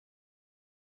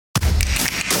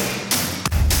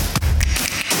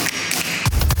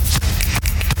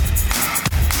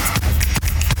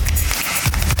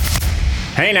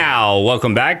Hey now,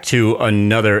 welcome back to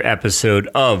another episode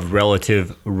of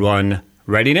Relative Run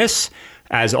Readiness.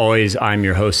 As always, I'm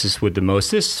your hostess with the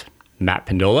mostest, Matt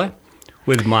Pendola,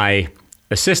 with my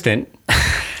assistant.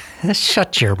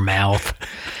 Shut your mouth.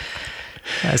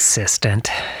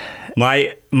 Assistant.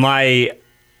 My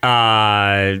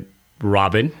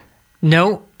Robin.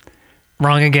 No,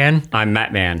 wrong again. I'm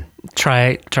Matt Man.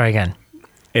 Try again.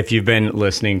 If you've been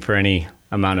listening for any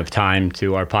amount of time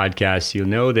to our podcast, you'll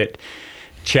know that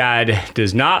Chad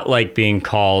does not like being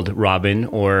called Robin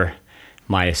or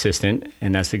my assistant,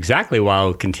 and that's exactly why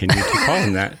I'll continue to call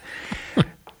him that.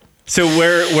 So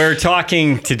we're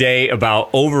talking today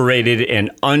about overrated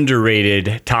and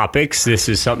underrated topics. This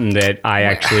is something that I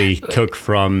actually took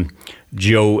from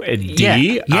Joe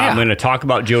D. Yeah. I'm going to talk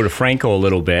about Joe DeFranco a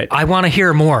little bit. I want to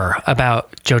hear more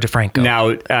about Joe DeFranco.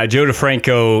 Now, Joe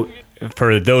DeFranco,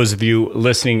 for those of you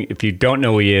listening, if you don't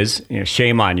know who he is,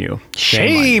 shame on you.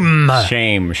 Shame.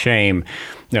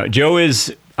 No, Joe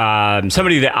is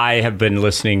somebody that I have been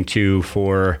listening to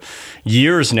for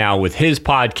years now with his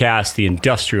podcast, The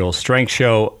Industrial Strength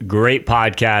Show. Great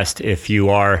podcast if you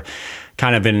are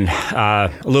kind of in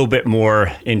a little bit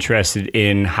more interested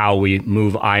in how we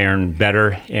move iron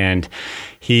better. And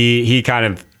he kind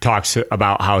of talks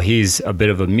about how he's a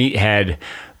bit of a meathead,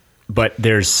 but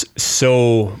there's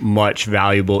so much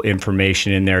valuable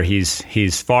information in there.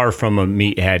 He's far from a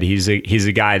meathead. He's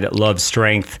a guy that loves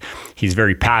strength. He's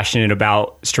very passionate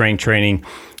about strength training,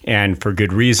 and for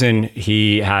good reason.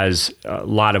 He has a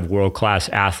lot of world-class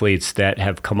athletes that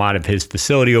have come out of his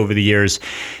facility over the years,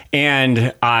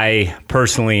 and I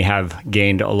personally have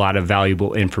gained a lot of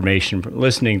valuable information from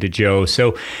listening to Joe.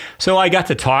 So I got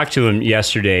to talk to him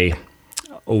yesterday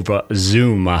over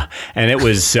Zoom, and it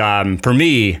was for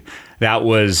me, it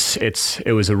was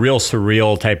a real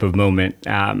surreal type of moment.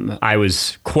 I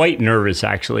was quite nervous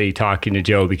actually talking to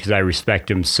Joe because I respect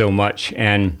him so much,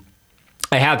 and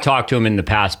I have talked to him in the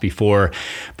past before,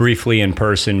 briefly in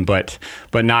person, but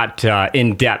not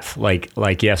in depth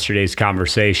like yesterday's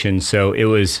conversation. So it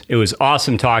was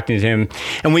awesome talking to him,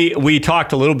 and we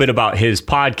talked a little bit about his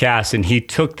podcast, and he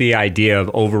took the idea of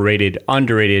overrated,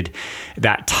 underrated,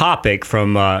 that topic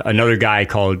from another guy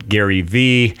called Gary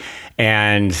V.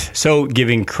 And so,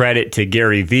 giving credit to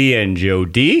Gary V and Joe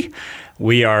D,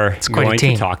 we are going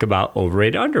to talk about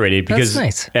overrated, underrated,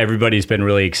 because everybody's been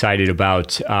really excited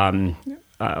about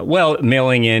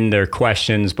mailing in their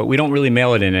questions, but we don't really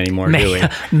mail it in anymore, do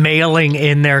we? Mailing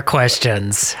in their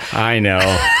questions. I know.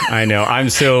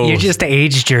 I'm so... You just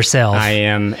aged yourself. I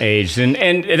am aged.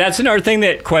 And that's another thing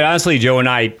that, quite honestly, Joe and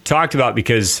I talked about,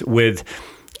 because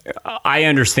I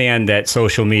understand that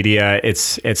social media,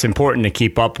 it's important to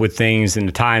keep up with things and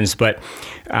the times, but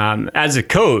as a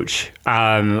coach,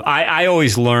 I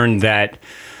always learned that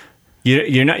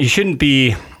you shouldn't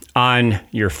be on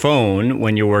your phone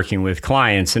when you're working with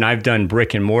clients. And I've done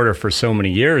brick and mortar for so many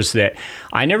years that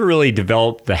I never really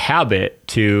developed the habit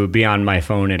to be on my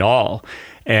phone at all.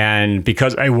 And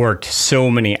because I worked so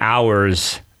many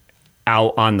hours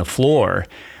out on the floor,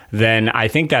 then I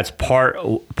think that's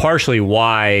partially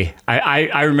why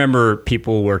I remember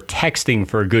people were texting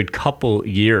for a good couple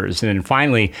years. And then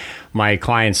finally, my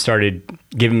clients started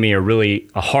giving me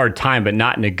a hard time, but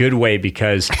not in a good way,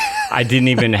 because I didn't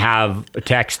even have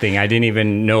texting. I didn't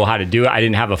even know how to do it. I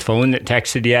didn't have a phone that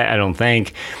texted yet, I don't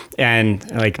think. And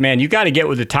like, man, you got to get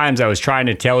with the times. I was trying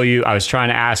to tell you, I was trying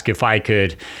to ask if I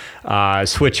could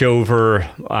switch over,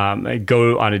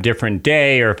 go on a different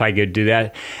day, or if I could do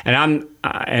that. And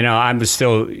I'm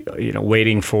still,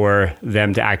 waiting for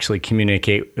them to actually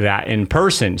communicate that in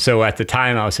person. So at the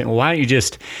time I was saying, well, why don't you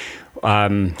just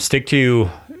stick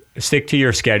to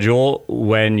your schedule.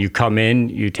 When you come in,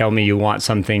 you tell me you want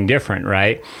something different,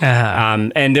 right? Uh-huh.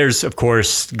 And there's, of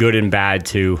course, good and bad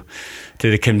to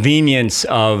the convenience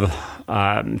of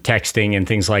texting and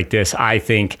things like this. I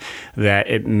think that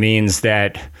it means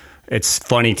that it's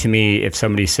funny to me if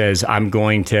somebody says, I'm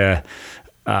going to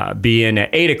be in at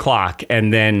 8 o'clock,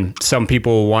 and then some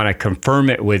people want to confirm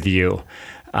it with you.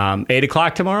 8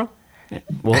 o'clock tomorrow?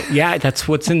 Well, yeah, that's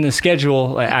what's in the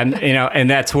schedule. And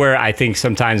that's where I think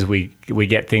sometimes we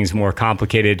get things more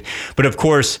complicated. But of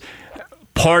course,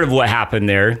 part of what happened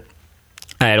there,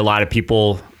 I had a lot of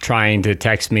people trying to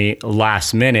text me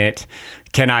last minute.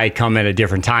 Can I come at a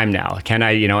different time now? Can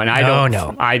I, and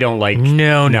I don't like,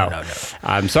 no.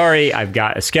 I'm sorry, I've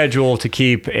got a schedule to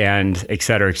keep, and et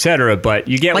cetera, but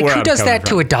you get where I'm coming from. Like, who does that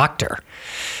to a doctor?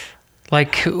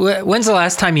 Like, when's the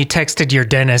last time you texted your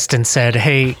dentist and said,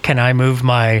 hey, can I move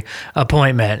my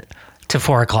appointment to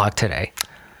 4 o'clock today?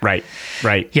 Right.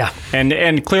 Yeah.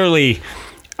 And clearly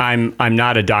I'm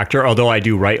not a doctor, although I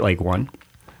do write like one.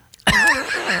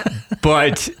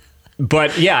 But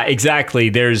yeah, exactly.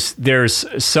 There's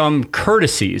some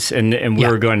courtesies, and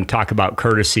we're going to talk about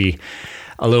courtesy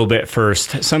a little bit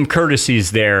first. Some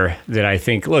courtesies there that I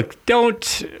think, look,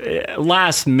 don't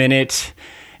last minute.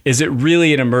 Is it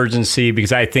really an emergency?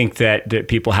 Because I think that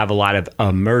people have a lot of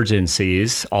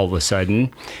emergencies all of a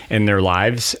sudden in their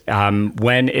lives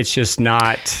when it's just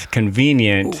not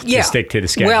convenient to stick to the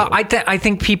schedule. Well, I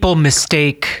think people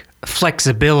mistake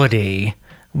flexibility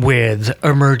with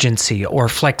emergency, or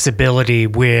flexibility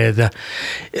with, this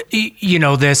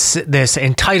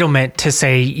entitlement to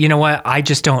say, you know what, I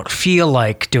just don't feel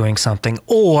like doing something,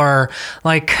 or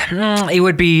like it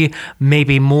would be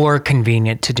maybe more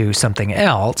convenient to do something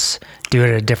else, do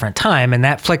it at a different time. And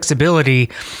that flexibility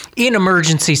in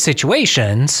emergency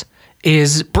situations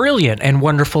is brilliant and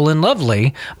wonderful and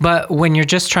lovely. But when you're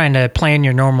just trying to plan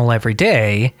your normal every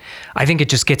day, I think it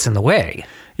just gets in the way.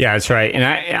 Yeah, that's right. And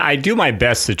I do my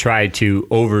best to try to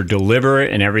over deliver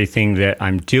in everything that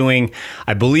I'm doing.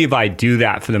 I believe I do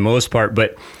that for the most part,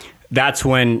 but that's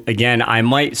when, again, I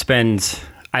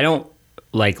don't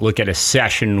like look at a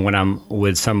session when I'm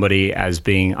with somebody as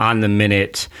being on the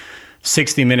minute,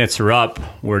 60 minutes are up,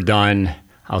 we're done.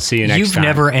 I'll see you next time. You've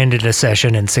never ended a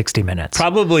session in 60 minutes.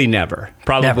 Probably never.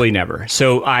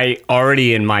 So I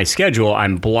already in my schedule,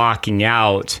 I'm blocking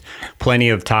out plenty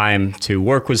of time to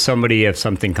work with somebody if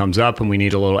something comes up and we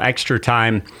need a little extra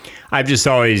time. I've just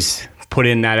always put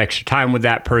in that extra time with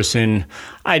that person.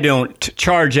 I don't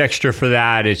charge extra for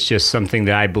that. It's just something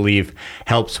that I believe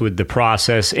helps with the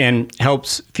process and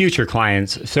helps future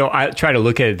clients. So I try to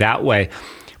look at it that way.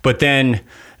 But then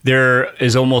there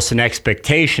is almost an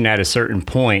expectation at a certain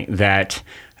point that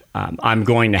I'm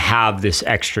going to have this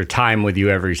extra time with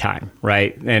you every time,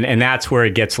 right? And that's where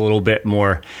it gets a little bit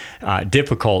more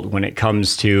difficult when it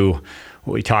comes to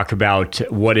what we talk about,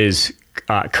 what is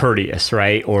courteous,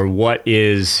 right? Or what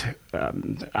is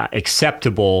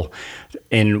acceptable,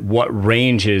 in what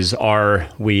ranges are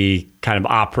we kind of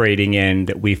operating in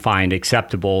that we find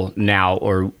acceptable now,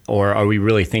 or are we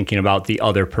really thinking about the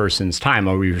other person's time?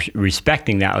 Are we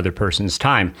respecting that other person's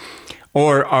time?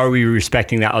 Or are we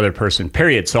respecting that other person,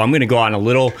 period? So I'm going to go on a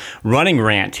little running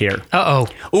rant here.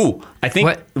 Ooh, I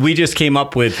think we just came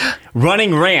up with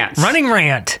running rants. Running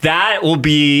rant. That will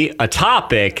be a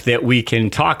topic that we can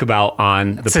talk about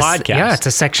on the podcast. Yeah, it's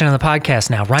a section of the podcast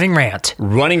now. Running rant.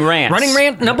 Running rants. Running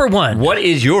rant number 1. What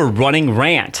is your running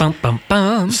rant? Bum, bum,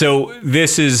 bum. So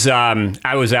this is,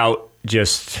 I was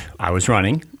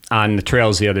running on the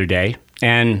trails the other day,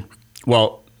 and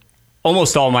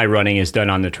almost all my running is done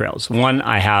on the trails. One,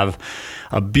 I have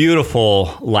a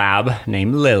beautiful lab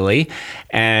named Lily,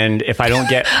 and if I don't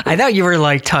get... I thought you were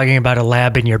like talking about a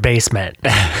lab in your basement.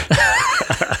 That's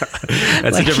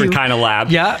like a different kind of lab.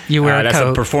 Yeah, you wear a that's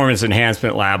coat. A performance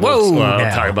enhancement lab. Whoa,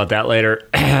 we'll talk about that later.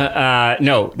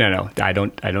 No, I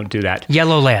don't do that.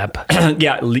 Yellow lab.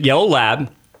 Yeah, yellow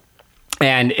lab.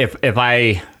 And if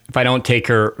I don't take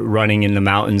her running in the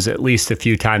mountains at least a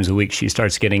few times a week, she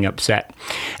starts getting upset.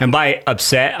 And by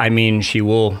upset, I mean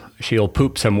she'll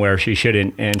poop somewhere she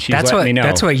shouldn't, and she's letting me know.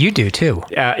 That's what you do too.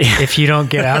 If you don't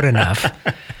get out enough.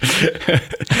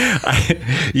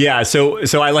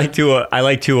 So I like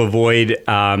to avoid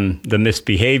the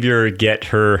misbehavior, get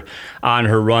her on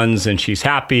her runs, and she's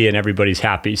happy, and everybody's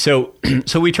happy. So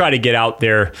we try to get out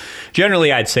there.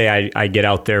 Generally, I'd say I get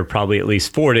out there probably at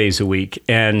least 4 days a week,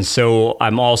 and so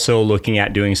I'm also looking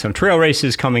at doing some trail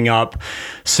races coming up.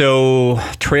 So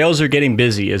trails are getting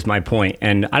busy, is my point,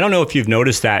 and I don't know if you've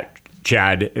noticed that,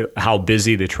 Chad, how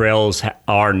busy the trails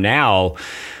are now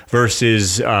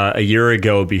versus a year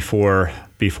ago before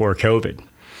COVID.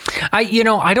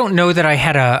 I don't know that I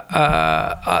had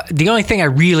the only thing I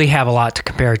really have a lot to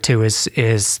compare it to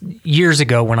is years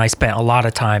ago when I spent a lot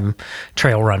of time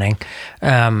trail running.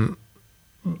 There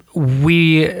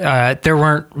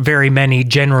weren't very many,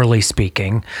 generally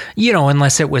speaking,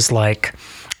 unless it was like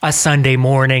a Sunday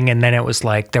morning, and then it was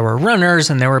like there were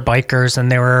runners and there were bikers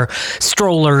and there were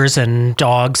strollers and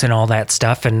dogs and all that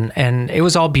stuff, and it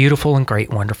was all beautiful and great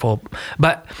and wonderful.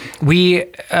 But we,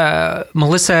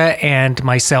 Melissa and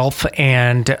myself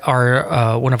and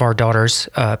our one of our daughters,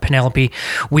 Penelope,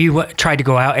 we tried to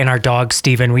go out, and our dog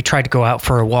Steven, we tried to go out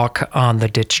for a walk on the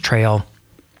ditch trail.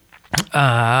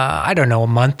 I don't know, a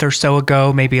month or so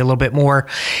ago, maybe a little bit more,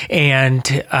 and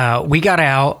we got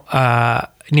out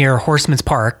near Horseman's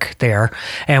Park there,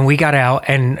 and we got out,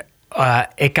 and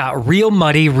it got real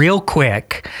muddy real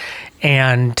quick,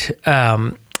 and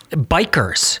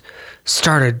bikers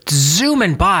started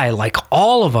zooming by, like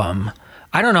all of them.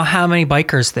 I don't know how many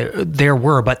bikers there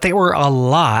were, but they were a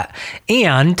lot,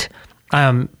 and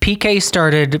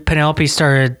Penelope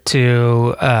started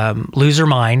to lose her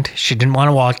mind. She didn't want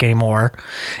to walk anymore.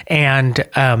 And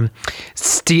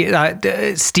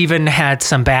Stephen had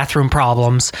some bathroom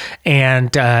problems, and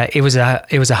it was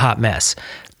a hot mess.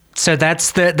 So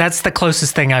that's the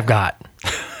closest thing I've got.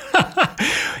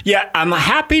 Yeah, I'm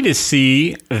happy to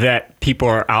see that people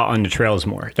are out on the trails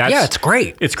more. It's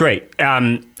great. It's great.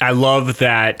 I love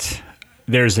that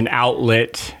there's an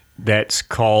outlet that's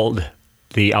called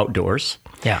the outdoors.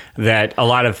 Yeah. That a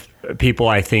lot of people,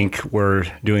 I think, were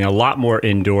doing a lot more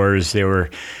indoors.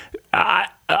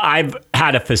 I've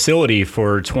had a facility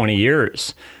for 20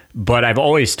 years, but I've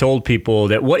always told people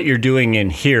that what you're doing in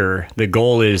here, the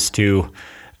goal is to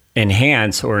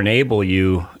enhance or enable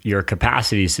your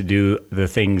capacities to do the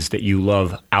things that you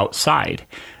love outside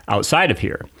of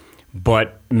here,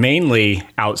 but mainly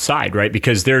outside, right?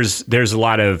 Because there's a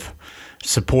lot of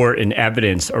support and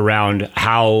evidence around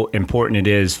how important it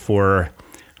is for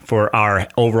our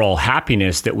overall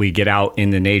happiness that we get out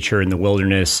in the nature, in the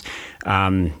wilderness,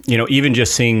 even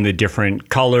just seeing the different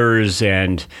colors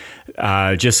and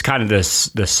just kind of the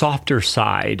softer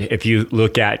side. If you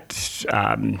look at,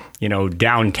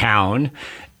 downtown,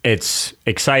 it's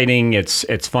exciting.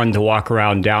 It's fun to walk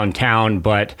around downtown,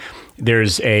 but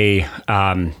it's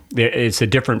a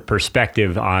different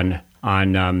perspective on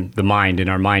the mind, and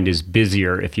our mind is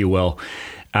busier, if you will.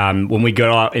 When we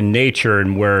go out in nature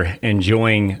and we're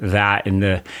enjoying that, and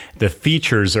the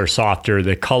features are softer,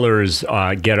 the colors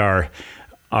get our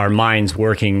minds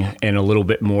working in a little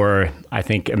bit more, I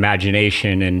think,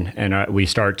 imagination, and we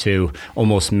start to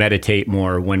almost meditate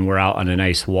more when we're out on a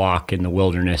nice walk in the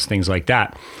wilderness, things like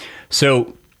that.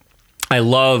 So I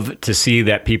love to see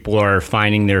that people are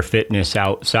finding their fitness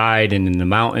outside and in the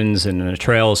mountains and in the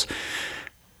trails.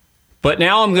 But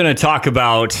now I'm going to talk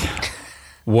about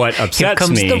what upsets me. Here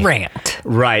comes the rant.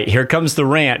 Right. Here comes the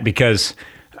rant, because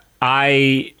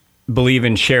I believe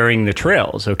in sharing the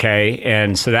trails. Okay.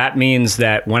 And so that means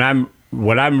that when I'm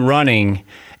running,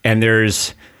 and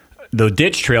there's the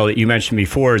ditch trail that you mentioned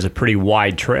before is a pretty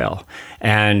wide trail,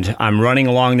 and I'm running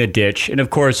along the ditch. And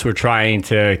of course, we're trying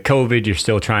to COVID. You're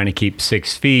still trying to keep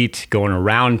 6 feet, going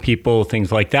around people,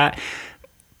 things like that.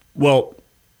 Well,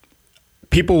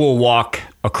 people will walk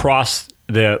across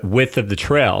the width of the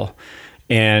trail,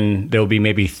 and there'll be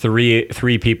maybe three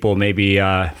people, maybe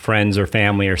friends or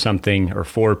family or something, or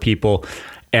 4 people,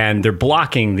 and they're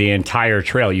blocking the entire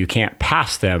trail. You can't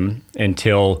pass them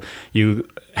until you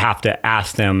have to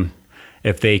ask them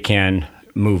if they can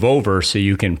move over so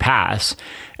you can pass.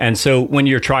 And so when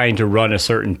you're trying to run a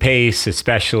certain pace,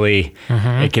 especially,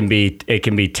 it can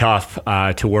be tough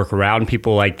to work around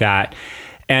people like that.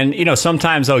 And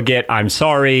sometimes I'm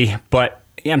sorry, but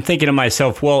I'm thinking to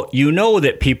myself, well,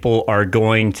 that people are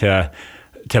going to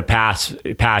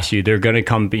pass you. They're going to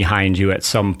come behind you at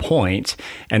some point,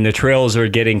 and the trails are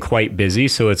getting quite busy,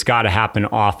 so it's got to happen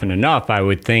often enough. I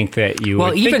would think that you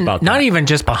would think about that. Not even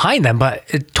just behind them, but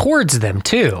towards them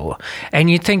too. And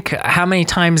you think how many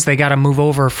times they got to move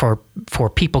over for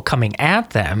people coming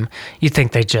at them. You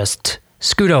think they just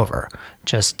scoot over,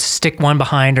 just stick 1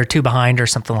 behind or 2 behind or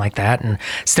something like that, and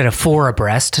instead of 4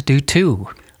 abreast, do 2.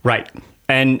 Right.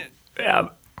 And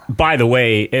by the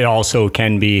way, it also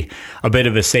can be a bit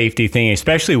of a safety thing,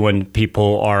 especially when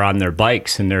people are on their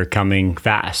bikes and they're coming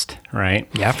fast, right?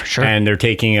 Yeah, for sure. And they're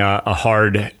taking a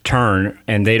hard turn,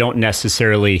 and they don't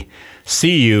necessarily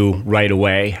see you right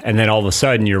away. And then all of a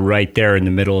sudden you're right there in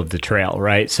the middle of the trail,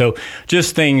 right? So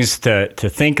just things to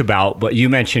think about. But you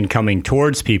mentioned coming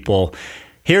towards people.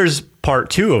 Here's part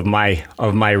 2 of my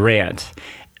rant.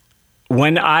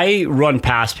 When I run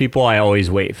past people, I always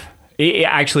wave.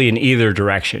 Actually, in either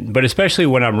direction, but especially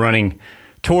when I'm running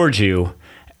towards you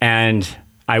and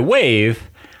I wave.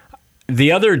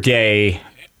 The other day,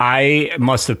 I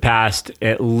must have passed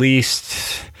at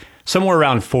least somewhere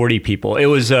around 40 people. It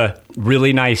was a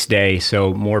really nice day,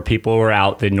 so more people were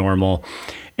out than normal.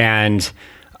 And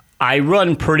I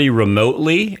run pretty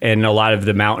remotely in a lot of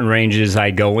the mountain ranges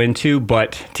I go into,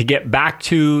 but to get back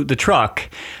to the truck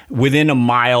within a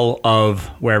mile of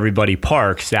where everybody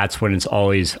parks, that's when it's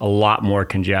always a lot more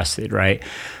congested, right?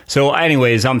 So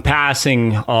anyways, I'm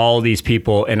passing all these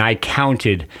people, and I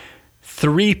counted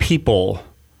 3 people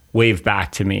waved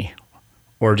back to me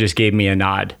or just gave me a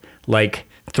nod. Like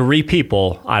 3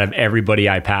 people out of everybody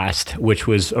I passed, which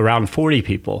was around 40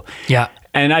 people. Yeah.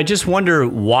 And I just wonder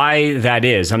why that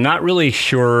is. I'm not really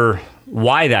sure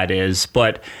why that is,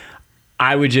 but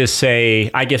I would just say,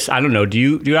 I guess, I don't know. Do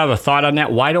you have a thought on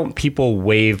that? Why don't people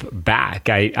wave back?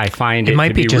 I find it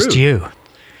might be just rude. you.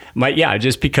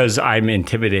 Just because I'm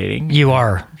intimidating. You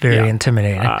are very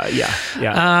intimidating.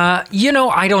 Yeah.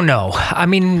 I don't know. I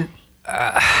mean,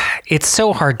 it's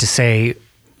so hard to say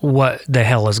what the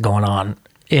hell is going on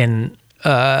in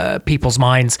people's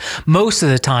minds most of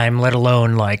the time, let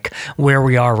alone like where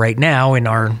we are right now in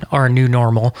our new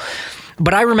normal.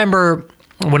 But I remember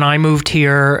when I moved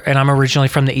here, and I'm originally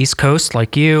from the East Coast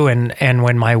like you, and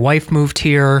when my wife moved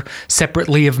here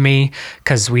separately of me,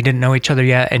 because we didn't know each other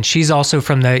yet, and she's also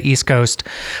from the East Coast,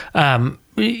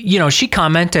 she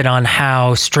commented on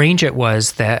how strange it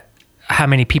was that how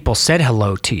many people said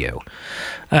hello to you.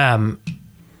 And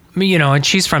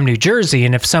she's from New Jersey,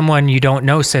 and if someone you don't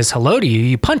know says hello to you,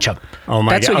 you punch them. Oh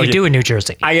my God. That's what you do in New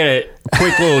Jersey. I got a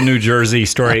quick little New Jersey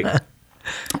story.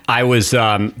 I was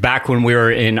back when we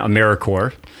were in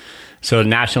AmeriCorps, so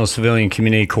National Civilian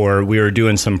Community Corps. We were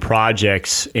doing some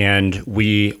projects, and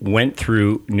we went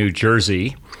through New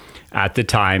Jersey at the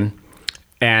time.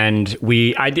 And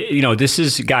this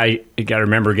is a guy, you got to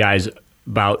remember, guys,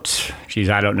 about,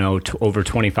 I don't know, over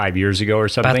 25 years ago or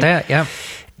something. About that, yeah.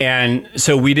 And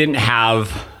so we didn't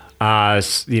have, our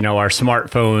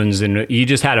smartphones, and you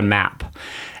just had a map.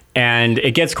 And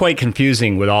it gets quite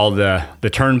confusing with all the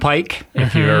turnpike,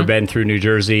 if you've ever been through New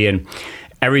Jersey. And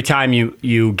every time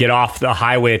you get off the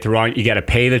highway at the wrong, you got to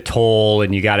pay the toll,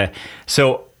 and you got to.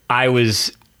 So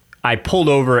I pulled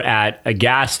over at a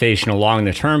gas station along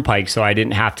the turnpike, so I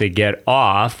didn't have to get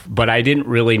off, but I didn't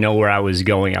really know where I was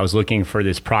going. I was looking for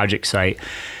this project site.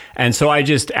 And so I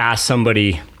just asked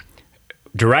somebody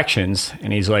directions,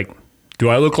 and he's like, "Do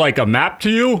I look like a map to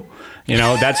you?"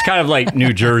 That's kind of like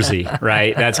New Jersey,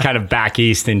 right? That's kind of back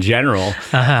east in general.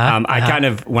 I kind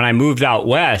of, when I moved out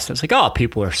west, I was like, oh,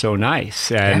 people are so nice.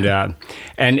 And,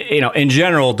 in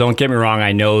general, don't get me wrong,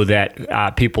 I know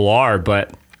that people are,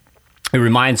 but it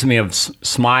reminds me of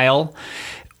smile.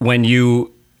 When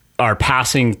you are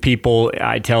passing people,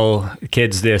 I tell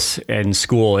kids this in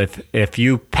school, if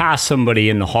you pass somebody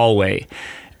in the hallway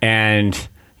and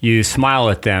you smile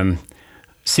at them,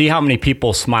 see how many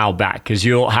people smile back, because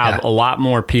you'll have a lot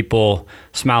more people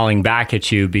smiling back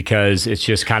at you because it's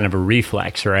just kind of a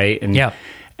reflex, right?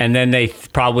 And then they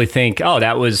probably think, oh,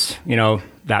 that was,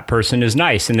 that person is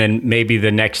nice. And then maybe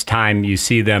the next time you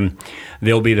see them,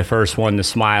 they'll be the first one to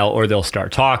smile, or they'll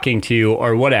start talking to you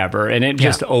or whatever. And it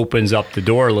just opens up the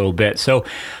door a little bit. So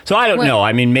I don't know.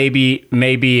 I mean, maybe,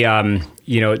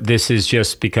 this is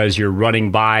just because you're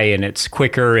running by and it's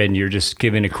quicker and you're just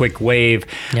giving a quick wave.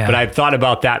 Yeah. But I've thought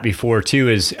about that before too,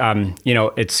 is,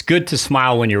 it's good to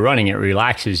smile when you're running. It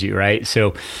relaxes you, right?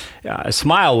 So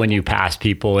smile when you pass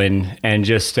people and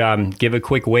just give a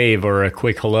quick wave or a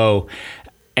quick hello.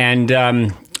 And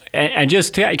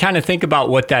just kind of think about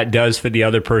what that does for the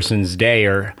other person's day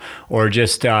or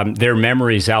just their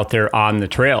memories out there on the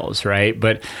trails, right?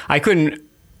 But I couldn't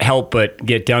help but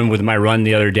get done with my run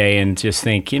the other day and just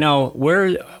think,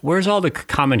 where's all the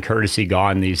common courtesy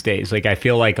gone these days? Like, I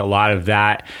feel like a lot of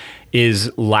that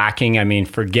is lacking. I mean,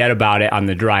 forget about it on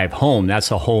the drive home. That's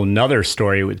a whole nother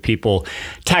story with people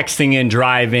texting and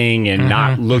driving and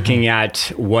not looking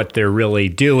at what they're really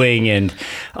doing, and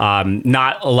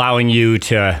not allowing you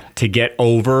to get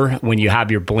over when you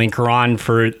have your blinker on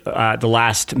for the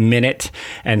last minute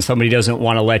and somebody doesn't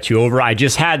want to let you over. I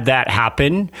just had that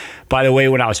happen, by the way,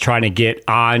 when I was trying to get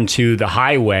onto the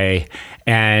highway,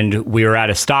 and we were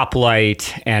at a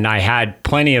stoplight, and I had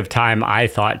plenty of time, I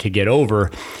thought, to get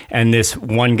over, and this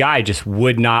one guy just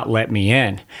would not let me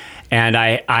in. And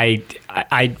I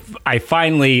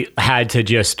finally had to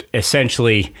just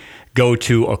essentially go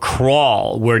to a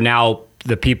crawl, where now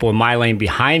the people in my lane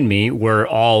behind me were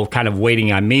all kind of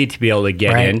waiting on me to be able to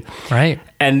get in. Right.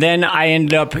 And then I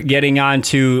ended up getting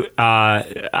onto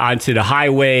the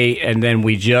highway, and then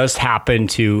we just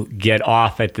happened to get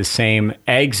off at the same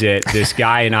exit, this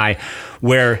guy and I,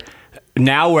 where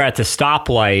now we're at the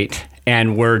stoplight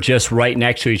and we're just right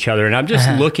next to each other. And I'm just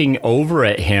looking over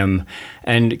at him,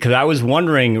 and because I was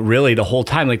wondering really the whole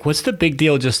time, like, what's the big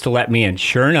deal just to let me in?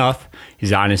 Sure enough,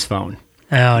 he's on his phone.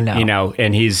 Oh no!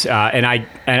 And he's I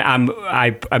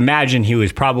imagine he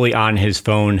was probably on his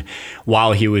phone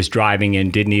while he was driving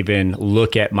and didn't even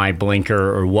look at my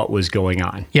blinker or what was going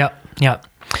on. Yep.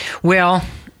 Well,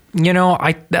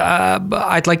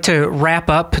 I'd like to wrap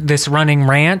up this running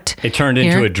rant. It turned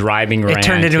into a driving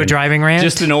rant.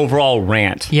 Just an overall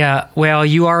rant. Yeah. Well,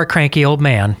 you are a cranky old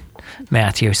man,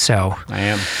 Matthew. So I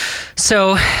am.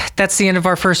 So that's the end of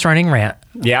our first running rant.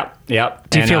 Yep.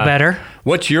 Do you feel better?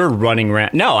 What's your running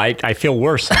rant? No, I feel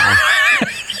worse now.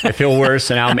 I feel worse,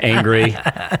 and I'm angry.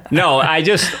 No, I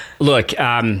just, look,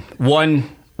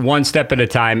 one step at a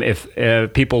time. If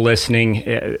people listening,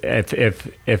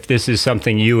 if this is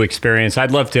something you experience, I'd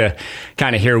love to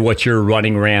kind of hear what your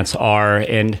running rants are,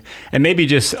 and maybe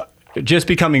just just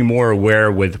becoming more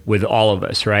aware with all of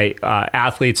us, right?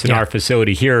 Athletes in our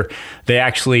facility here, they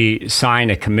actually sign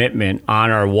a commitment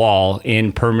on our wall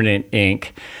in permanent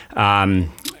ink,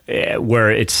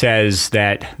 where it says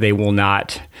that they will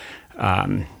not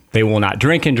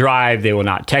drink and drive. They will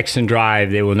not text and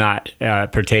drive. They will not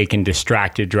partake in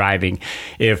distracted driving.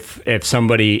 If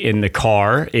somebody in the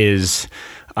car is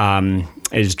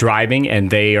driving and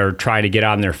they are trying to get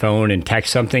on their phone and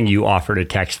text something, you offer to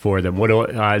text for them.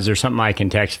 Is there something I can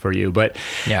text for you? But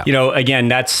again,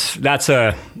 that's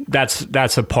a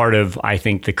part of, I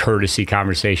think, the courtesy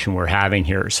conversation we're having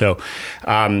here. So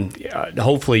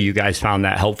hopefully you guys found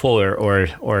that helpful,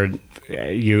 or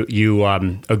you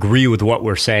agree with what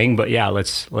we're saying. But yeah,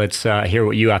 let's hear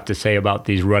what you have to say about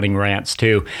these running rants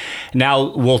too.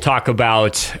 Now we'll talk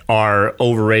about our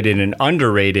overrated and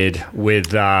underrated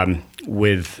with our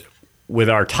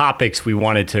topics. We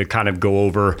wanted to kind of go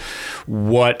over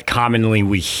what commonly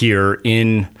we hear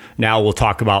in. Now we'll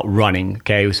talk about running.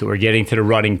 Okay, so we're getting to the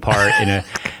running part in a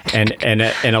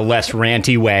less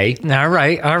ranty way. All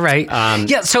right.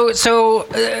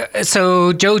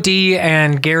 So Joe D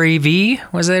and Gary V,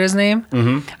 was that his name?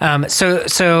 Mm-hmm.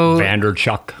 So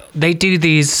Vanderchuck. They do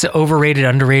these overrated,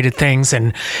 underrated things,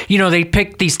 and they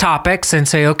pick these topics and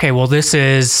say, okay, well, this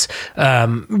is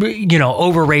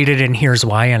overrated, and here's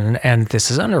why, and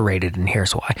this is underrated, and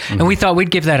here's why. Mm-hmm. And we thought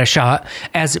we'd give that a shot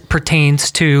as it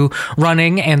pertains to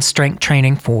running and strength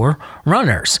training for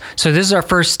runners. So this is our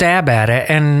first stab at it,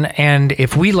 and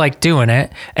if we like doing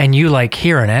it and you like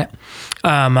hearing it,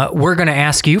 we're going to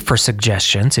ask you for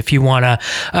suggestions. If you want to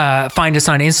find us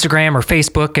on Instagram or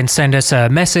Facebook and send us a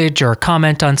message or a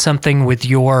comment on something with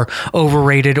your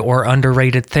overrated or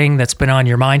underrated thing that's been on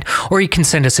your mind, or you can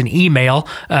send us an email,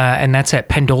 and that's at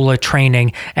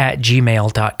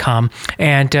pendolatraining@gmail.com,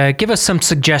 and give us some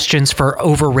suggestions for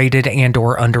overrated and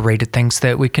or underrated things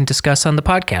that we can discuss on the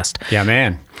podcast. Yeah,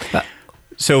 man.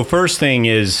 So first thing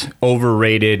is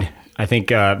overrated. I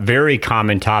think a very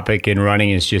common topic in running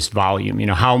is just volume.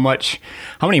 How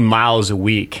many miles a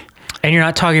week? And you're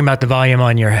not talking about the volume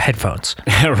on your headphones.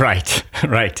 Right.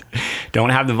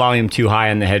 Don't have the volume too high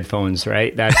on the headphones,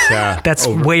 right? That's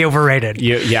way overrated.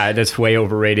 That's way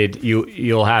overrated.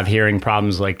 You'll have hearing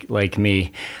problems like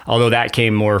me. Although that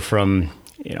came more from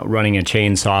running a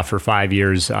chainsaw for 5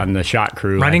 years on the shot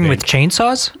crew. Running with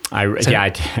chainsaws? I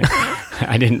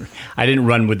didn't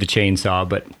run with the chainsaw,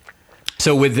 but.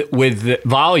 So with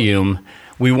volume,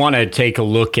 we want to take a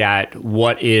look at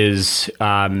what is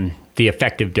the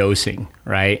effective dosing,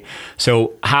 right?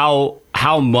 So how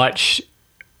much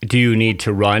do you need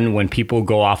to run when people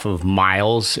go off of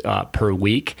miles per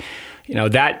week?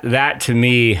 That to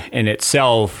me in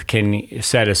itself can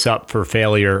set us up for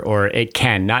failure, or it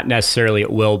can, not necessarily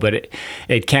it will, but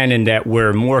it can, in that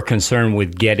we're more concerned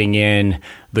with getting in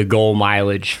the goal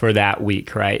mileage for that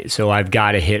week, right? So I've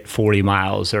got to hit 40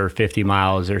 miles or 50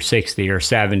 miles or 60 or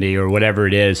 70 or whatever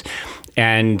it is.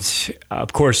 And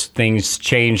of course, things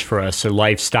change for us. So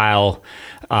lifestyle,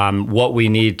 what we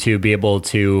need to be able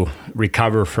to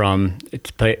recover from,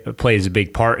 it plays a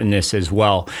big part in this as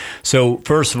well. So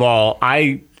first of all,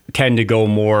 I tend to go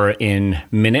more in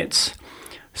minutes.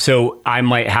 So I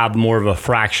might have more of a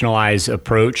fractionalized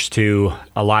approach to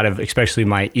a lot of, especially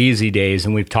my easy days.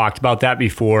 And we've talked about that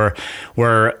before,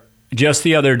 where just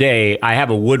the other day, I have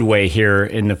a woodway here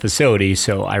in the facility.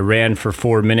 So I ran for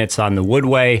 4 minutes on the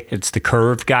woodway. It's the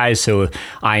curved, guys. So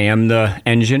I am the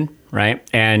engine, right?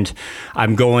 And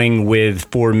I'm going with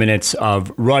 4 minutes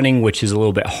of running, which is a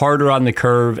little bit harder on the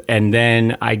curve. And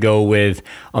then I go with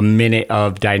a minute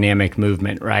of dynamic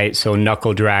movement, right? So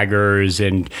knuckle draggers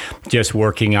and just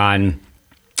working on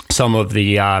some of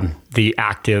the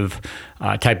active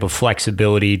type of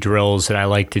flexibility drills that I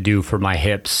like to do for my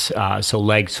hips, so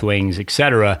leg swings,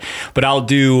 etc. But I'll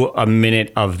do a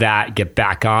minute of that, get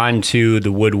back onto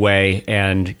the woodway,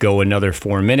 and go another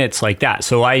 4 minutes like that.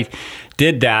 So I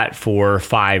did that for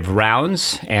 5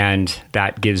 rounds, and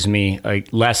that gives me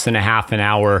less than a half an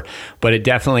hour, but it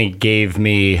definitely gave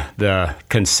me the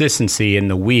consistency in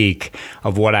the week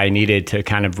of what I needed to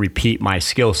kind of repeat my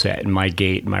skill set and my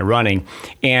gait and my running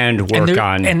and work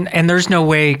on. And there's no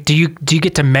way, do you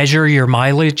get to measure your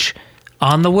mileage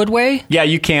on the woodway? Yeah,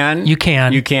 you can. You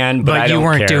can, but I don't you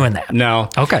weren't care. doing that. No.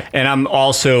 Okay. And I'm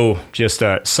also, just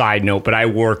a side note, but I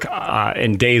work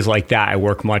in days like that, I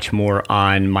work much more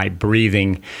on my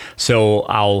breathing. So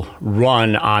I'll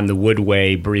run on the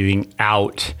woodway, breathing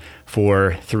out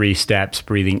for 3 steps,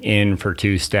 breathing in for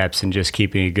 2 steps, and just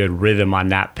keeping a good rhythm on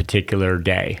that particular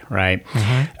day, right?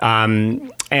 Mm-hmm.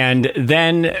 And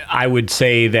then I would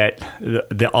say that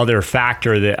the other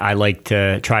factor that I like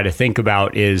to try to think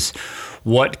about is,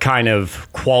 what kind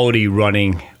of quality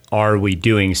running are we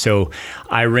doing? So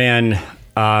I ran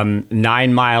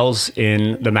 9 miles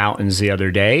in the mountains the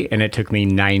other day, and it took me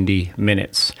 90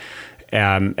 minutes.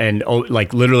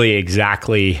 Like literally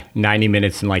exactly 90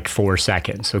 minutes and like 4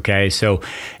 seconds. Okay. So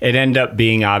it ended up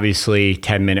being obviously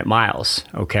 10-minute miles.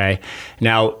 Okay.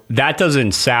 Now that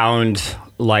doesn't sound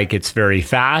like it's very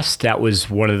fast. That was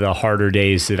one of the harder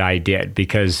days that I did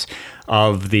because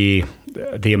of the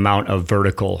amount of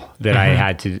vertical that I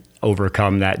had to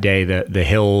overcome that day, the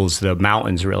hills, the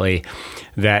mountains really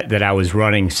that I was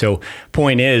running. So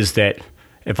point is that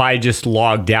if I just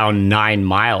logged down 9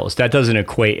 miles, that doesn't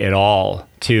equate at all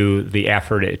to the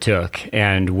effort it took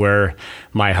and where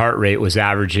my heart rate was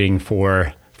averaging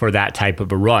for that type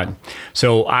of a run.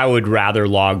 So I would rather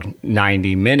log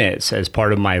 90 minutes as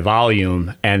part of my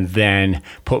volume and then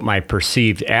put my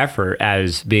perceived effort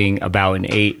as being about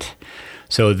an 8.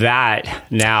 So that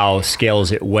now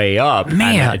scales it way up.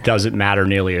 Man, and it doesn't matter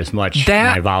nearly as much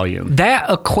my volume.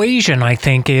 That equation, I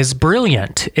think, is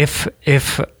brilliant. If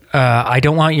I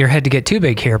don't want your head to get too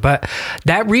big here, but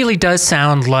that really does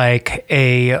sound like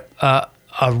a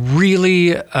really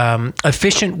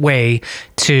efficient way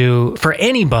for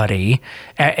anybody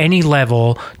at any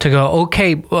level to go,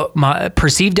 okay, my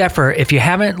perceived effort. If you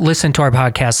haven't listened to our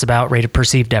podcasts about rated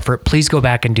perceived effort, please go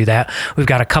back and do that. We've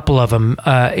got a couple of them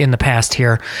in the past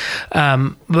here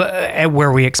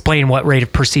where we explain what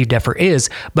rated perceived effort is.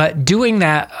 But doing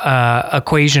that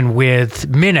equation with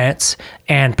minutes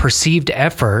and perceived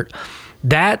effort,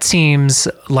 that seems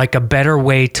like a better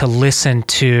way to listen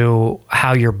to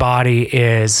how your body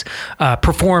is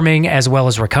performing as well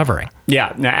as recovering.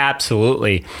 Yeah,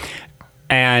 absolutely.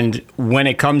 And when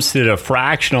it comes to the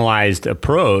fractionalized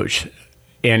approach,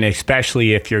 and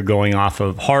especially if you're going off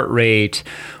of heart rate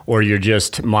or you're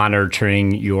just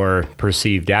monitoring your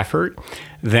perceived effort,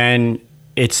 then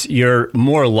you're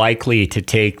more likely to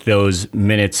take those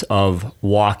minutes of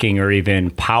walking or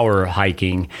even power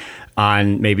hiking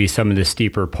on maybe some of the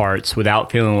steeper parts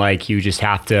without feeling like you just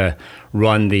have to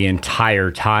run the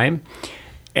entire time.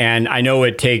 And I know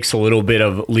it takes a little bit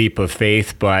of leap of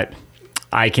faith, but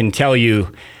I can tell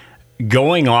you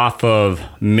going off of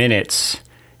minutes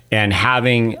and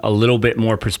having a little bit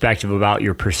more perspective about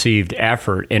your perceived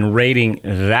effort and rating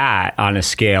that on a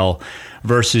scale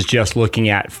versus just looking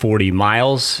at 40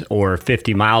 miles or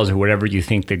 50 miles or whatever you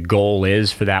think the goal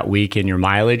is for that week in your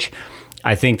mileage,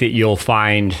 I think that you'll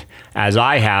find, as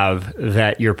I have,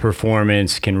 that your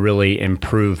performance can really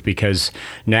improve because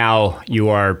now you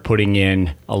are putting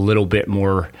in a little bit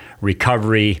more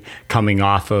recovery coming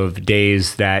off of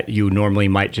days that you normally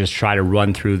might just try to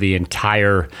run through the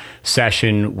entire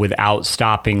session without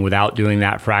stopping, without doing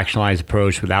that fractionalized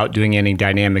approach, without doing any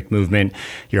dynamic movement.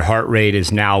 Your heart rate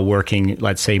is now working,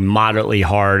 let's say, moderately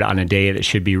hard on a day that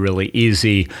should be really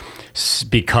easy,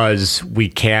 because we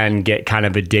can get kind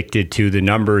of addicted to the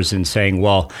numbers and saying,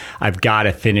 well, I've got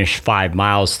to finish 5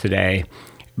 miles today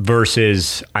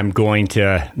versus I'm going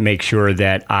to make sure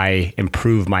that I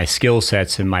improve my skill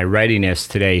sets and my readiness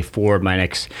today for my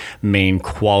next main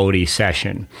quality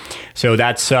session. So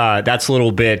that's a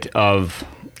little bit of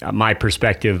my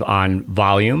perspective on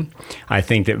volume. I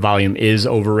think that volume is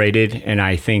overrated, and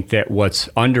I think that what's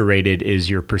underrated is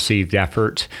your perceived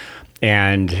effort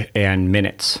and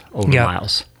minutes over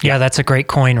miles. Yeah, that's a great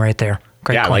coin right there.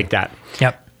 Great coin. I like that.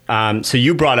 Yep. So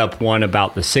you brought up one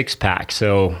about the 6-pack.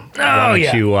 So why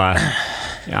don't you?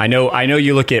 I know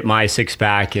you look at my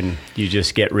 6-pack and you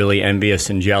just get really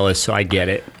envious and jealous. So I get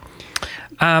it.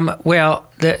 Well,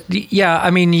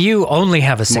 I mean, you only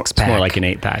have a 6-pack. It's more like an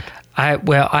 8-pack.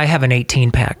 I have an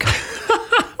 18-pack.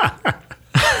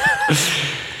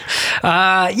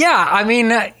 I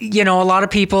mean, a lot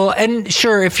of people, and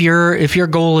sure, if your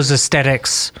goal is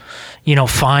aesthetics,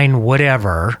 fine,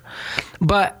 whatever.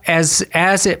 But as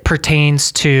it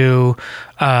pertains to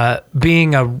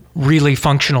being a really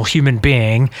functional human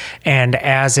being, and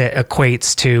as it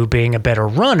equates to being a better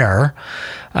runner,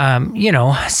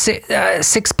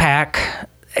 6-pack,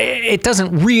 it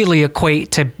doesn't really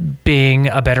equate to being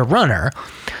a better runner.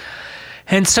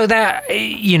 And so that,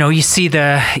 you see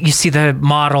the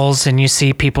models and you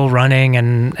see people running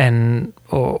and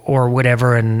or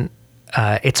whatever, and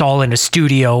it's all in a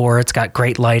studio or it's got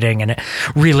great lighting and it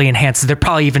really enhances. They're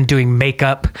probably even doing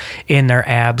makeup in their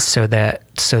abs so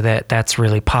that that's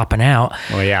really popping out.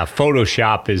 Well, yeah,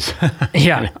 Photoshop is.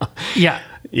 Yeah. Yeah.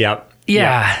 Yep.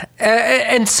 Yeah.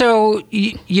 And so,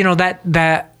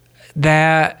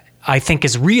 that I think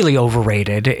is really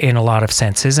overrated in a lot of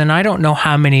senses. And I don't know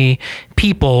how many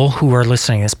people who are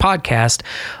listening to this podcast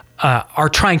are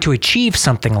trying to achieve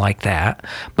something like that.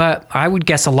 But I would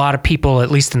guess a lot of people,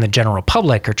 at least in the general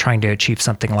public, are trying to achieve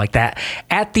something like that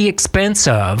at the expense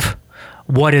of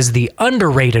what is the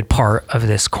underrated part of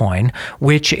this coin,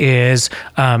 which is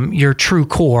your true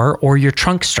core or your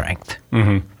trunk strength.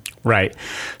 Mm-hmm. Right.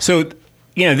 So,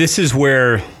 this is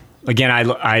where, again,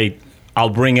 I'll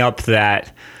bring up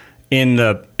that in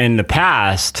the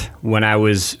past, when I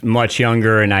was much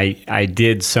younger and I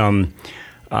did some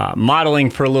modeling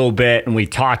for a little bit, and we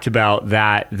talked about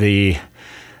that the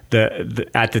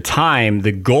at the time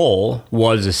the goal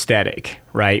was aesthetic,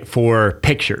 right, for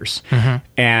pictures. Mm-hmm.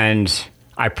 And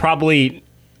I probably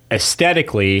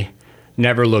aesthetically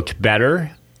never looked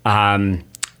better,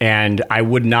 and I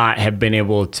would not have been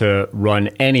able to run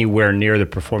anywhere near the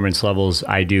performance levels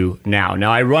I do now.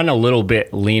 Now, I run a little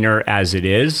bit leaner as it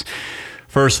is.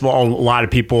 First of all, a lot of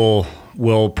people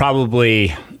will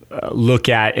probably look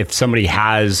at if somebody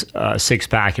has a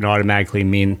six-pack and automatically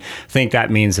think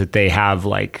that means that they have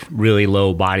like really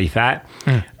low body fat.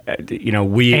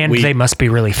 They must be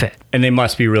really fit. And they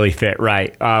must be really fit,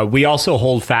 right? We also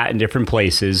hold fat in different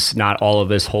places. Not all of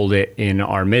us hold it in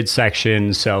our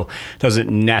midsection, so it doesn't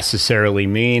necessarily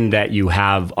mean that you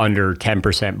have under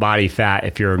 10% body fat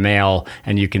if you're a male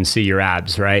and you can see your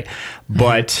abs, right? Mm-hmm.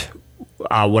 But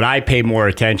what I pay more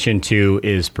attention to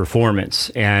is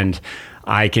performance. And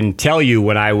I can tell you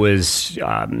when I was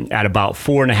at about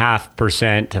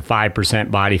 4.5% to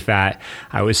 5% body fat,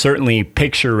 I was certainly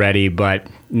picture ready, but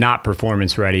not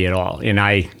performance ready at all. And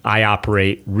I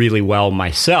operate really well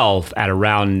myself at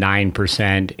around 9%,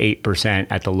 8%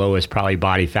 at the lowest probably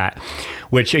body fat,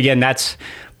 which again, that's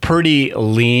pretty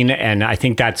lean, and I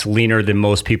think that's leaner than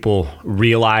most people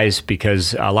realize,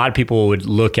 because a lot of people would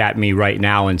look at me right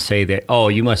now and say that, oh,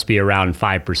 you must be around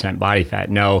 5% body fat.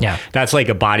 No, That's like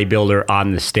a bodybuilder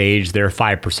on the stage. They're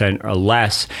 5% or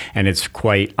less, and it's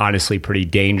quite honestly pretty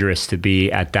dangerous to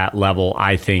be at that level,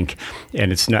 I think,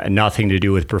 and it's nothing to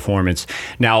do with performance.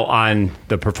 Now, on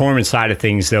the performance side of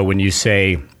things, though, when you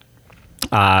say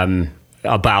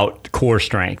about core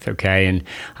strength, okay? And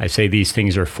I say these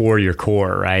things are for your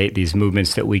core, right? These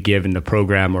movements that we give in the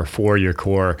program are for your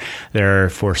core. They're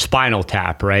for spinal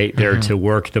tap, right? They're to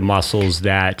work the muscles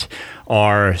that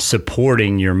are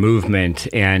supporting your movement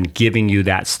and giving you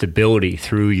that stability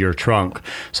through your trunk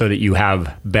so that you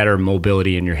have better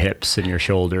mobility in your hips and your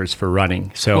shoulders for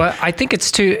running. So, well, I think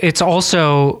it's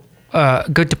also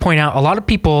good to point out, a lot of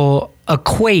people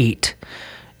equate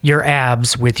your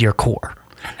abs with your core,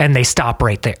 and they stop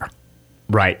right there.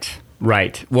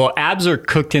 Right. Well, abs are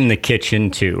cooked in the kitchen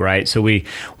too, right? So we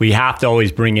have to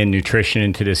always bring in nutrition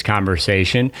into this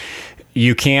conversation.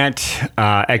 You can't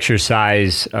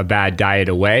exercise a bad diet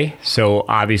away. So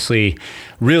obviously,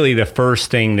 really the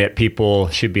first thing that people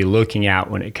should be looking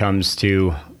at when it comes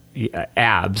to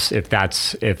abs, if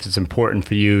it's important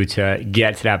for you to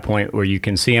get to that point where you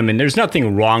can see them. And there's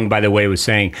nothing wrong, by the way, with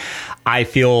saying, I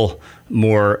feel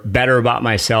better about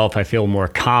myself. I feel more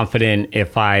confident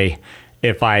if I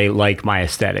like my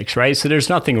aesthetics, right? So there's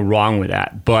nothing wrong with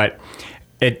that, but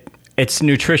it's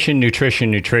nutrition,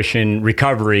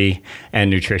 recovery, and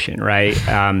nutrition, right?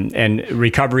 And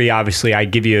recovery, obviously, I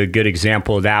give you a good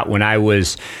example of that. When I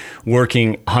was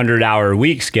working 100-hour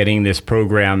weeks getting this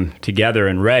program together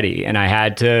and ready, and I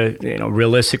had to,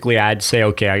 realistically, I had to say,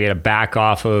 okay, I got to back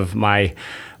off of my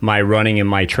running and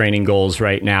my training goals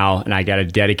right now, and I got to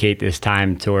dedicate this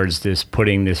time towards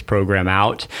putting this program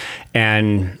out.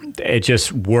 And it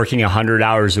just working 100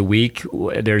 hours a week,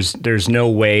 there's no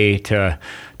way to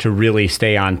really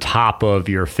stay on top of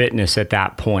your fitness at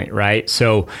that point, right?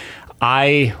 So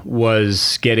I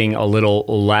was getting a little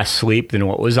less sleep than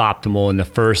what was optimal, and the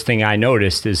first thing I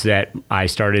noticed is that I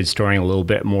started storing a little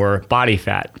bit more body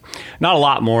fat. Not a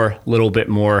lot more, a little bit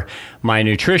more. My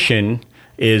nutrition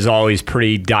is always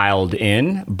pretty dialed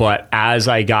in, but as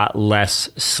I got less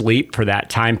sleep for that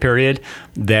time period,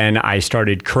 then I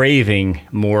started craving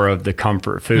more of the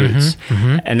comfort foods.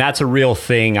 And that's a real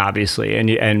thing, obviously.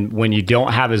 And when you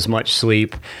don't have as much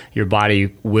sleep, your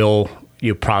body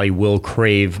you probably will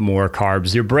crave more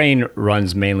carbs. Your brain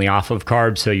runs mainly off of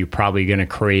carbs, so you're probably going to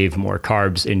crave more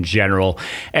carbs in general,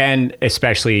 and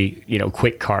especially,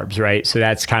 quick carbs, right? So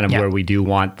that's kind of where we do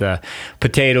want the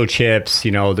potato chips,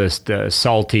 the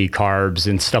salty carbs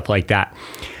and stuff like that.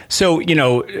 So,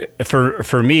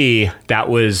 for me,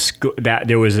 that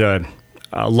there was a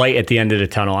light at the end of the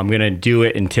tunnel. I'm going to do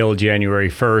it until January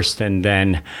 1st, and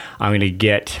then I'm going to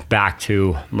get back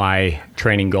to my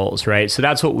training goals, right? So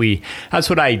that's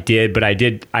what I did. But I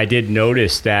did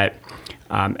notice that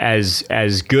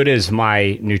as good as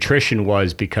my nutrition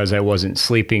was, because I wasn't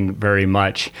sleeping very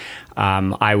much,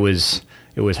 I was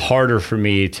it was harder for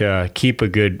me to keep a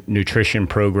good nutrition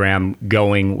program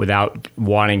going without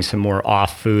wanting some more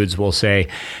off foods, we'll say.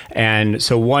 And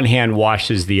so one hand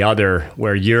washes the other,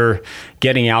 where you're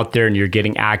getting out there and you're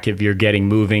getting active, you're getting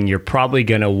moving, you're probably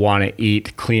going to want to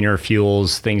eat cleaner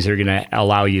fuels, things that are going to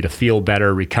allow you to feel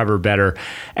better, recover better.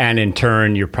 And in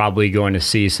turn, you're probably going to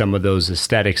see some of those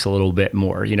aesthetics a little bit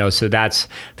more, so that's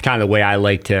kind of the way I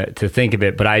like to think of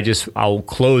it. But I'll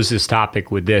close this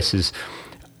topic with this is,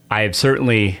 I have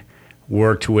certainly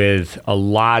worked with a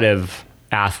lot of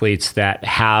athletes that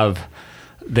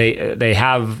they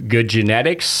have good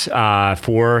genetics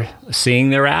for seeing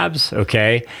their abs,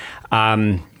 okay?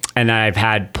 And I've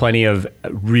had plenty of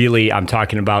really, I'm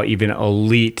talking about even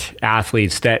elite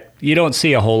athletes that you don't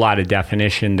see a whole lot of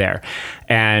definition there.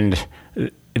 And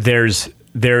there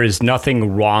is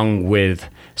nothing wrong with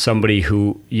somebody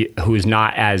who's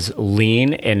not as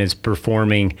lean and is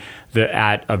performing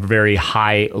at a very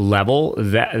high level.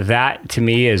 That to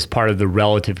me is part of the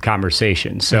relative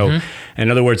conversation. So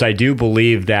in other words, I do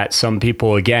believe that some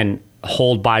people, again,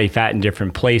 hold body fat in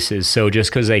different places. So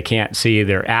just because they can't see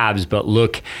their abs, but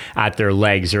look at their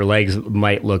legs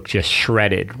might look just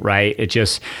shredded, right? It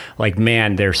just like,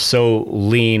 man, they're so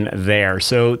lean there.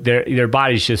 So their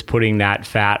body's just putting that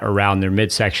fat around their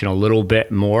midsection a little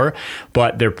bit more,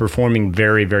 but they're performing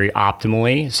very, very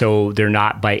optimally. So they're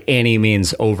not by any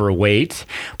means overweight,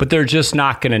 but they're just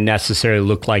not going to necessarily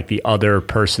look like the other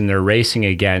person they're racing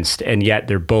against. And yet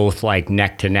they're both like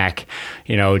neck to neck,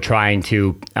 trying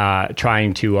to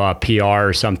PR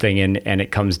or something, and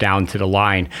it comes down to the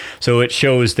line. So it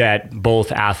shows that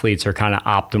both athletes are kind of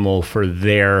optimal for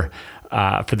their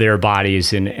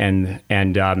bodies and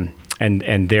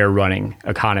their running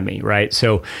economy, right?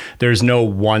 So there's no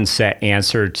one set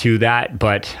answer to that,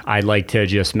 but I'd like to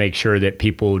just make sure that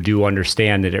people do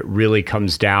understand that it really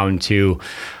comes down to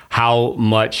how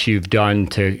much you've done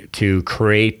to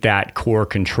create that core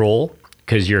control,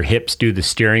 because your hips do the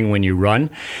steering when you run.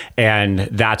 And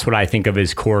that's what I think of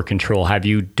as core control. Have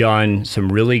you done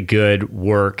some really good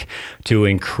work to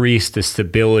increase the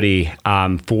stability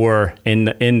in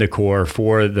the core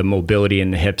for the mobility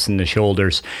in the hips and the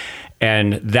shoulders?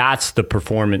 And that's the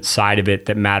performance side of it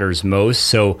that matters most.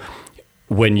 So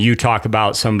when you talk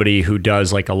about somebody who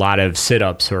does like a lot of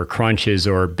sit-ups or crunches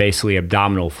or basically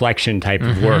abdominal flexion type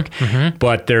of work,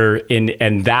 but they're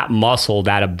in that muscle,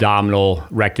 that abdominal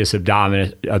rectus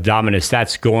abdominis,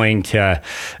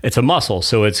 it's a muscle.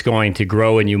 So it's going to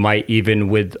grow, and you might, even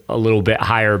with a little bit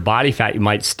higher body fat, you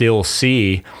might still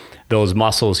see those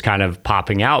muscles kind of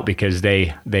popping out because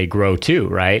they grow too,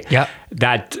 right? Yeah.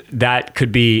 That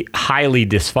could be highly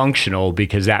dysfunctional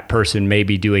because that person may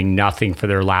be doing nothing for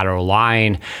their lateral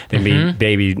line. They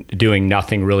may be doing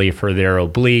nothing really for their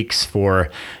obliques, for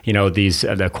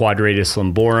the quadratus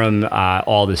lumborum,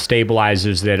 all the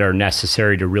stabilizers that are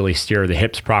necessary to really steer the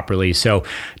hips properly. So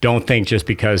don't think just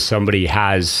because somebody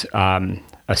has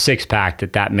a six-pack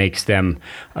that makes them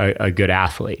a good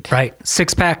athlete. Right.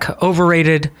 Six-pack,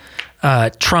 overrated.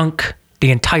 Trunk, the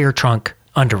entire trunk,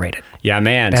 underrated. Yeah,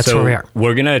 man. That's where we are.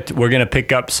 We're gonna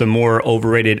pick up some more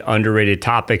overrated, underrated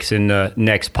topics in the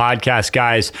next podcast,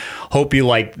 guys. Hope you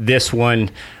liked this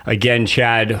one. Again,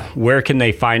 Chad, where can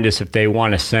they find us if they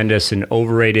want to send us an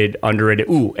overrated, underrated?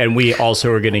 Ooh, and we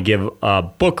also are going to give a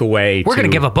book away. We're going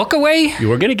to give a book away?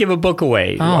 We're going to give a book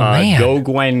away. Oh, man. Go,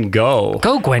 Gwen, go.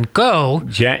 Go, Gwen, go.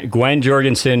 Gwen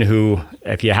Jorgensen, who,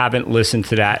 if you haven't listened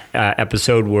to that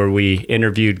episode where we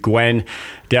interviewed Gwen,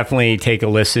 definitely take a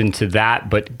listen to that.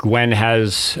 But Gwen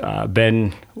has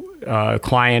been a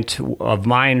client of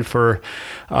mine for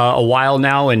a while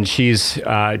now, and she's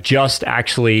just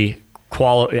actually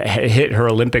hit her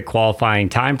Olympic qualifying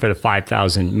time for the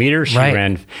 5,000 meters. She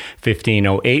ran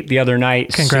 15:08 the other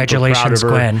night. Congratulations,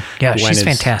 Gwen. Yeah, Gwen she's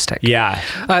fantastic.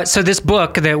 Yeah. So this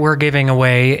book that we're giving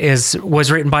away was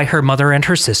written by her mother and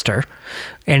her sister,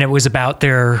 and it was about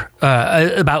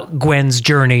about Gwen's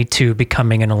journey to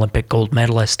becoming an Olympic gold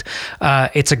medalist.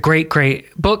 It's a great,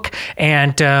 great book,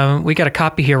 and we got a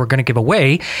copy here we're going to give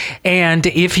away. And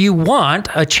if you want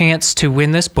a chance to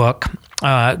win this book,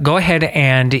 go ahead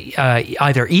and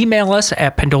either email us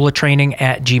at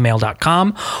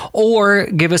pendolatraining@gmail.com or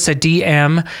give us a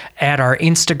DM at our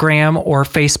Instagram or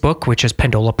Facebook, which is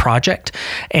Pendola Project,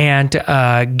 and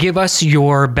give us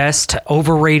your best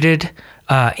overrated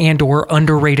and or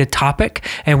underrated topic,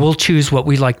 and we'll choose what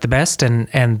we like the best,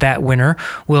 and that winner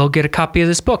will get a copy of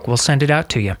this book. We'll send it out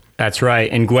to you. That's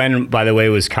right. And Gwen, by the way,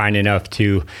 was kind enough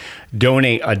to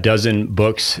donate a dozen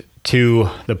books to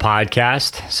the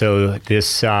podcast. So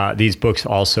these books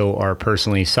also are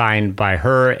personally signed by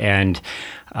her, and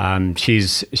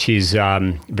she's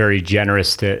very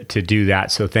generous to do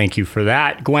that. So thank you for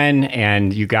that, Gwen.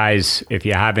 And you guys, if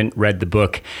you haven't read the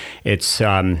book, it's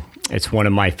one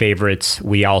of my favorites.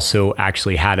 We also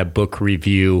actually had a book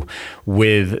review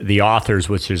with the authors,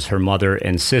 which is her mother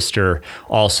and sister,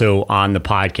 also on the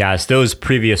podcast. Those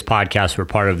previous podcasts were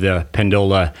part of the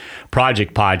Pendola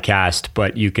Project podcast,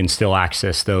 but you can still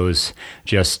access those.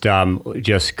 Just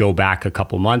go back a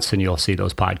couple months and you'll see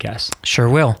those podcasts. Sure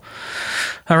will.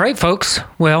 All right, folks.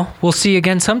 Well, we'll see you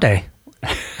again someday.